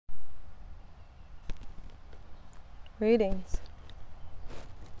Greetings.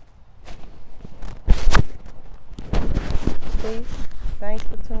 Peace. Thanks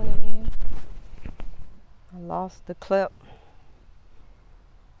for tuning in. I lost the clip.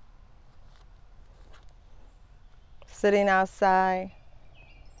 Sitting outside,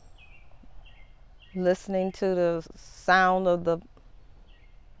 listening to the sound of the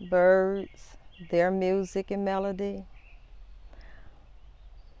birds, their music and melody.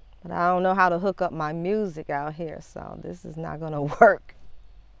 But I don't know how to hook up my music out here, so this is not going to work.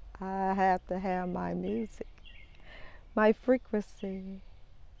 I have to have my music, my frequency.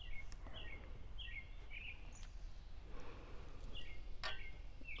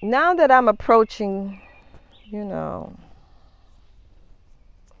 Now that I'm approaching, the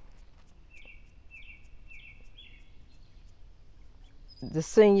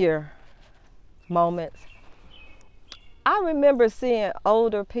senior moments, I remember seeing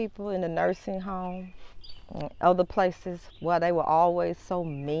older people in the nursing home and other places where they were always so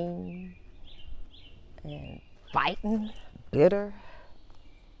mean and fighting, bitter,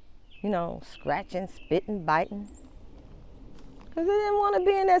 scratching, spitting, biting. Because they didn't want to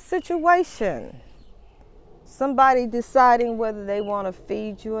be in that situation. Somebody deciding whether they want to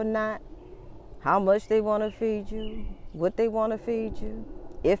feed you or not, how much they want to feed you, what they want to feed you,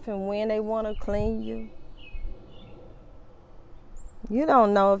 if and when they want to clean you. You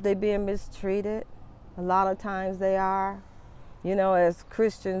don't know if they're being mistreated. A lot of times they are. As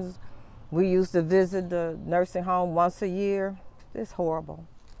Christians, we used to visit the nursing home once a year. It's horrible.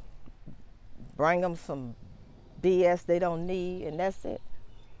 Bring them some BS they don't need, and that's it.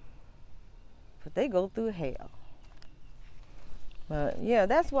 But they go through hell. But yeah,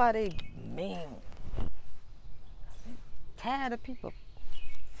 that's why they mean. Tired of people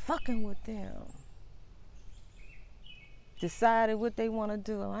fucking with them. Decided what they want to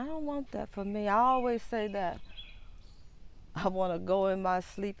do. I don't want that for me. I always say that. I want to go in my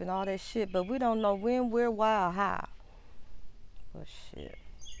sleep and all that shit, but we don't know when, where, why, or how. But shit.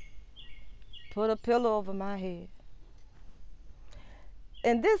 Put a pillow over my head.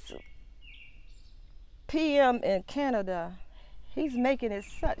 And this PM in Canada, he's making it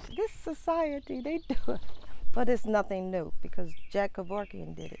such. This society, they do it. But it's nothing new because Jack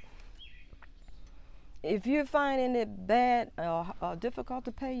Kevorkian did it. If you're finding it bad or difficult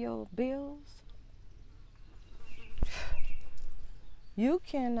to pay your bills, you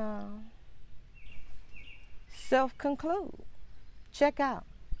can self-conclude, check out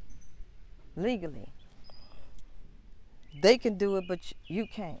legally. They can do it, but you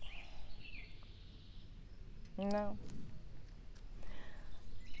can't.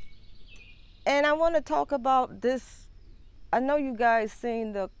 And I want to talk about this. I know you guys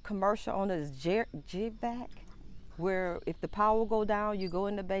seen the commercial on this Generac, where if the power go down, you go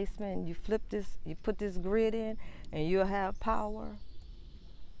in the basement and you flip this, you put this grid in, and you'll have power.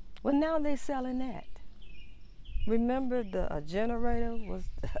 Well, now they're selling that. Remember the generator was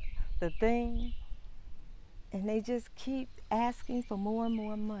the thing? And they just keep asking for more and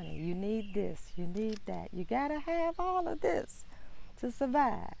more money. You need this, you need that. You gotta have all of this to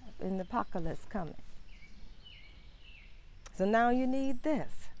survive in the apocalypse coming. So now you need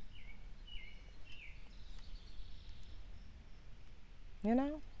this.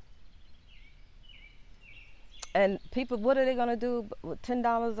 And people, what are they gonna do with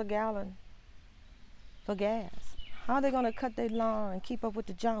 $10 a gallon for gas? How are they gonna cut their lawn and keep up with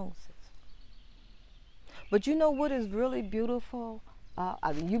the Joneses? But you know what is really beautiful?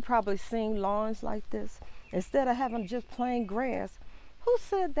 You probably seen lawns like this. Instead of having just plain grass, who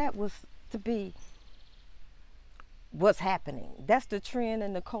said that was to be what's happening? That's the trend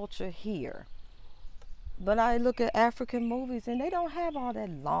in the culture here. But I look at African movies and they don't have all that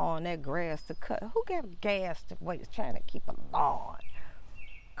lawn, that grass to cut. Who got gas to waste trying to keep a lawn?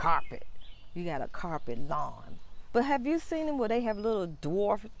 Carpet. You got a carpet lawn. But have you seen them where they have little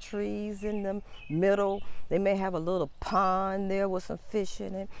dwarf trees in the middle? They may have a little pond there with some fish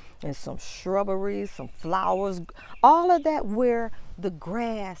in it and some shrubberies, some flowers. All of that where the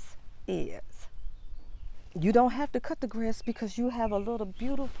grass is. You don't have to cut the grass because you have a little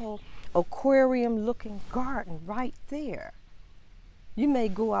beautiful aquarium looking garden right there. You may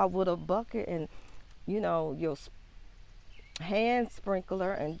go out with a bucket and, your hand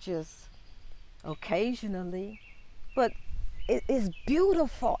sprinkler and just occasionally, but it's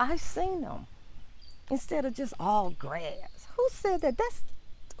beautiful. I've seen them instead of just all grass. Who said that?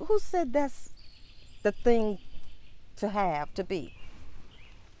 Who said that's the thing to have, to be?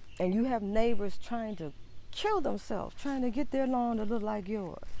 And you have neighbors trying to kill themselves, trying to get their lawn to look like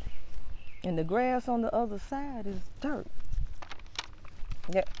yours. And the grass on the other side is dirt.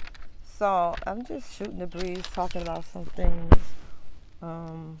 Yeah. So I'm just shooting the breeze, talking about some things.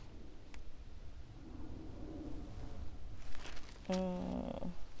 Um, mm,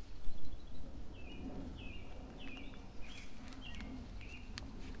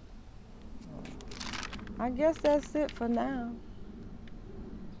 I guess that's it for now.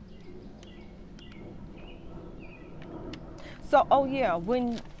 So, oh yeah,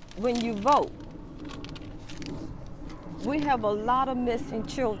 when you vote, we have a lot of missing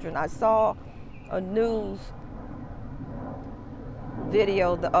children. I saw a news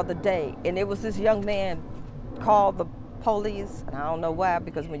video the other day, and it was this young man called the police, and I don't know why,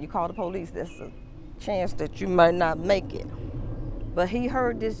 because when you call the police, there's a chance that you might not make it. But he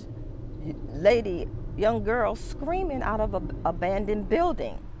heard this lady, young girl, screaming out of an abandoned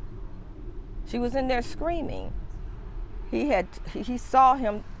building. She was in there screaming. He saw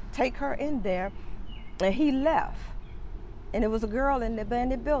him take her in there, and he left. And it was a girl in the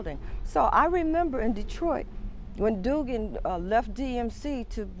abandoned building. So I remember in Detroit when Dugan left DMC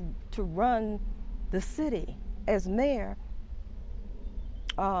to run the city as mayor.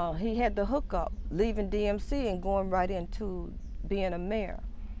 He had the hookup, leaving DMC and going right into being a mayor.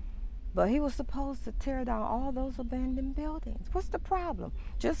 But he was supposed to tear down all those abandoned buildings. What's the problem?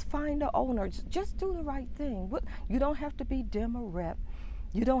 Just find the owner. Just do the right thing. You don't have to be Dem or Rep.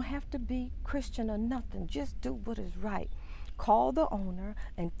 You don't have to be Christian or nothing. Just do what is right. Call the owner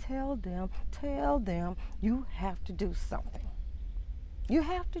and tell them you have to do something. You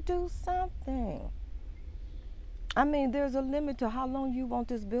have to do something. I mean, there's a limit to how long you want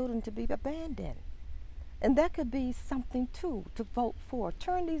this building to be abandoned. And that could be something too to vote for.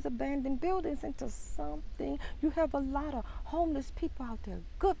 Turn these abandoned buildings into something. You have a lot of homeless people out there,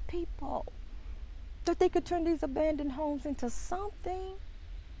 good people, that they could turn these abandoned homes into something.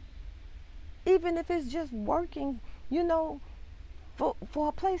 Even if it's just working, for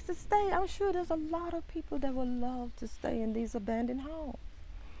a place to stay. I'm sure there's a lot of people that would love to stay in these abandoned homes.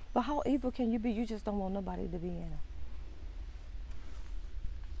 But how evil can you be? You just don't want nobody to be in them.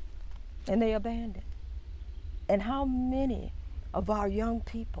 And they abandoned. And how many of our young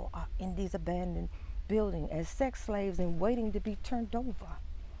people are in these abandoned buildings as sex slaves and waiting to be turned over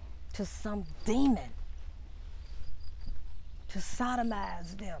to some demon to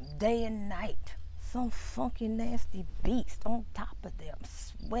sodomize them day and night? Some funky, nasty beast on top of them,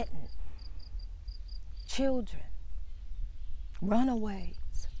 sweating. Children, runaways,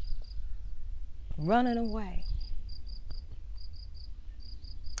 running away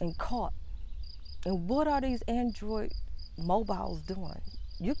and caught. And what are these Android mobiles doing?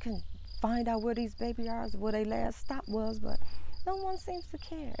 You can find out where these baby are, where their last stop was, but no one seems to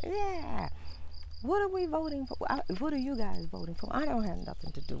care. Yeah. What are we voting for? What are you guys voting for? I don't have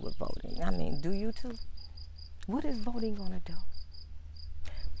nothing to do with voting. I mean, do you too? What is voting going to do?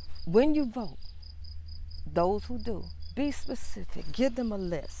 When you vote, those who do, be specific. Give them a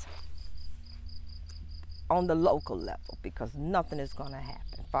list on the local level, because nothing is going to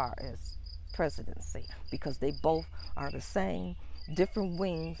happen as far as presidency, because they both are the same, different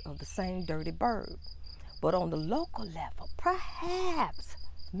wings of the same dirty bird. But on the local level, perhaps,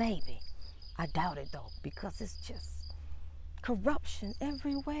 maybe. I doubt it though, because it's just corruption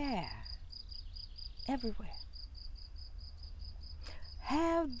everywhere. Everywhere.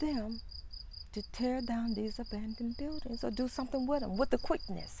 Have them to tear down these abandoned buildings or do something with them with the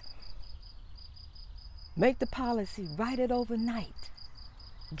quickness. Make the policy, write it overnight.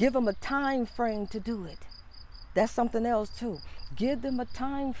 Give them a time frame to do it. That's something else too. Give them a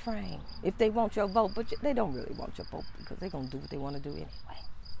time frame if they want your vote, but they don't really want your vote because they're gonna do what they want to do anyway.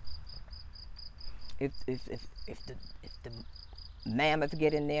 If the mammoth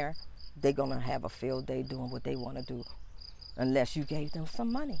get in there, they're gonna have a field day doing what they want to do, unless you gave them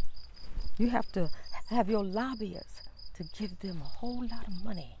some money. You have to have your lobbyists to give them a whole lot of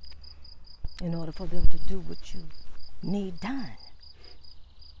money in order for them to do what you need done.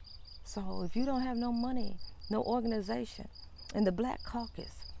 So if you don't have no money, no organization, and the Black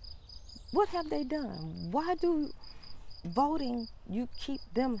Caucus, what have they done? Why do voting, you keep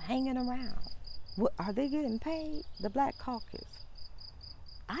them hanging around? What, are they getting paid? The Black Caucus.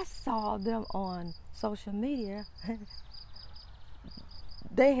 I saw them on social media.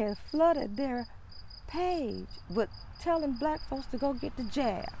 They had flooded their page with telling black folks to go get the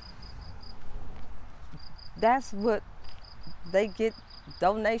jab. That's what they get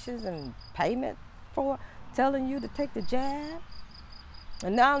donations and payment for, telling you to take the jab.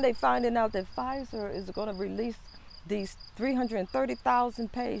 And now they're finding out that Pfizer is going to release these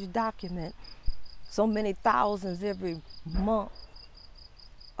 330,000 page document, so many thousands every month,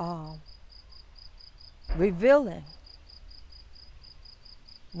 revealing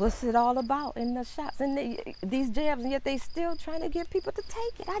What's it all about in the shops and these jabs, and yet they still trying to get people to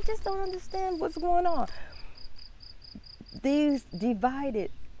take it. I just don't understand what's going on. These divided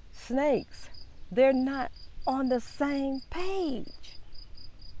snakes, they're not on the same page.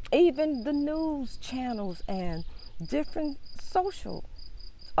 Even the news channels and different social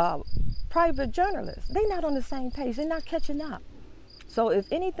private journalists, they're not on the same page. They're not catching up. So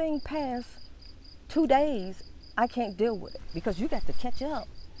if anything past 2 days, I can't deal with it because you got to catch up.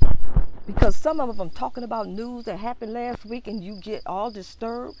 Because some of them talking about news that happened last week and you get all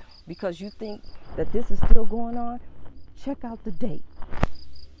disturbed because you think that this is still going on. Check out the date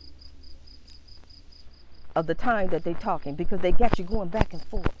of the time that they're talking because they got you going back and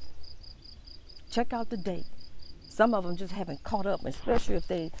forth. Check out the date. Some of them just haven't caught up, especially if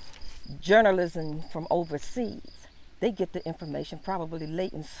they journalism from overseas. They get the information probably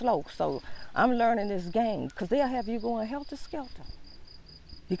late and slow. So I'm learning this game because they'll have you going helter skelter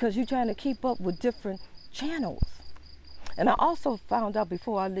because you're trying to keep up with different channels. And I also found out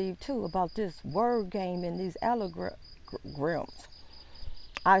before I leave too about this word game in these allograms.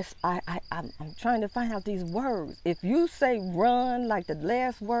 I'm trying to find out these words. If you say run like the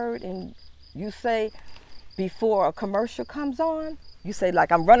last word and you say before a commercial comes on, you say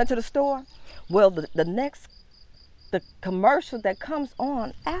like I'm running to the store. Well, the commercial that comes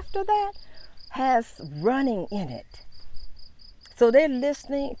on after that has running in it. So they're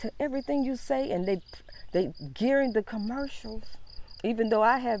listening to everything you say and they gearing the commercials, even though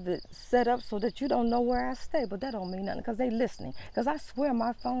I have it set up so that you don't know where I stay, but that don't mean nothing because they listening. Because I swear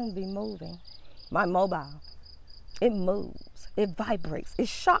my phone be moving, my mobile. It moves, it vibrates, it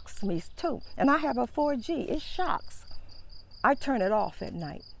shocks me too. And I have a 4G, it shocks. I turn it off at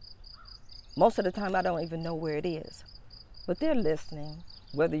night. Most of the time I don't even know where it is. But they're listening,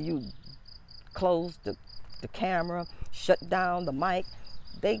 whether you close the camera, shut down the mic,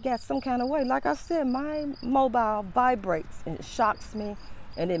 they got some kind of way. Like I said, my mobile vibrates and it shocks me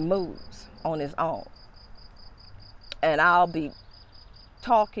and it moves on its own. And I'll be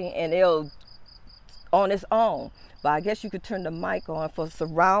talking and it'll on its own. But I guess you could turn the mic on for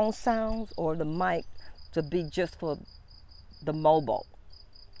surround sounds or the mic to be just for the mobile.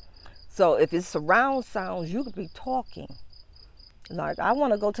 So if it's surround sounds, you could be talking. Like I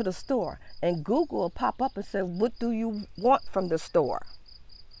want to go to the store and Google will pop up and say, what do you want from the store?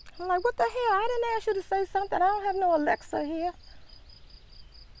 I'm like, what the hell? I didn't ask you to say something. I don't have no Alexa here.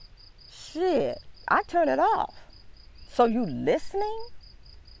 Shit, I turn it off. So you listening?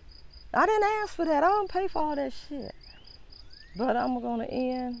 I didn't ask for that. I don't pay for all that shit. But I'm going to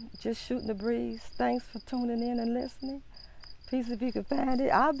end just shooting the breeze. Thanks for tuning in and listening. Peace if you can find it.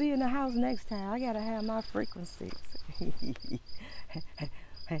 I'll be in the house next time. I got to have my frequencies.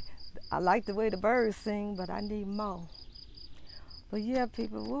 I like the way the birds sing, but I need more. But yeah,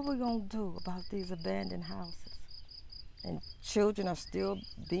 people, what we going to do about these abandoned houses? And children are still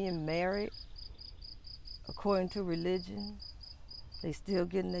being married according to religion. They still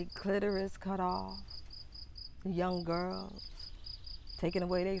getting their clitoris cut off. The young girls taking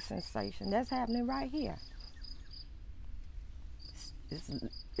away their sensation. That's happening right here.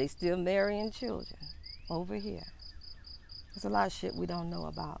 They still marrying children over here. There's a lot of shit we don't know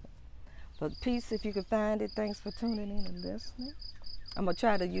about. But peace if you can find it. Thanks for tuning in and listening. I'm going to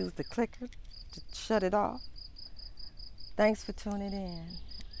try to use the clicker to shut it off. Thanks for tuning in.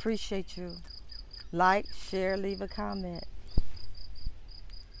 Appreciate you. Like, share, leave a comment.